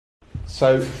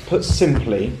So, put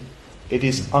simply, it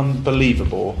is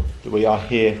unbelievable that we are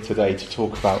here today to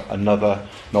talk about another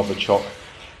Novichok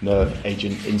nerve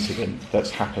agent incident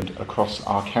that's happened across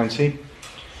our county.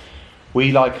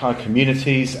 We, like our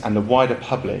communities and the wider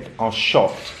public, are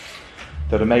shocked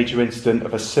that a major incident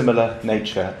of a similar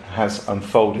nature has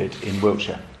unfolded in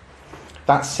Wiltshire.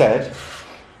 That said,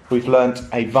 we've learnt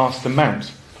a vast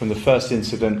amount from the first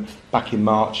incident back in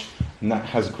March, and that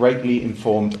has greatly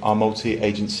informed our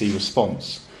multi-agency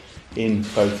response in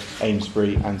both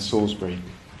Amesbury and Salisbury.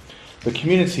 The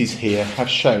communities here have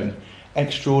shown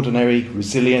extraordinary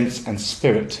resilience and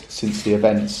spirit since the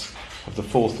events of the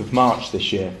 4th of March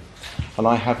this year, and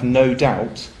I have no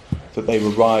doubt that they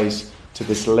will rise to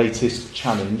this latest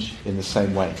challenge in the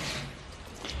same way.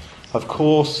 Of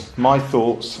course, my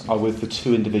thoughts are with the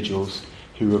two individuals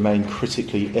who remain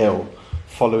critically ill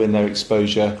following their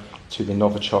exposure to the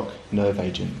Novichok nerve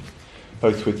agent.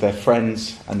 Both with their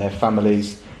friends and their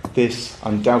families, this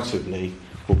undoubtedly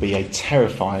will be a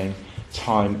terrifying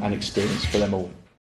time and experience for them all.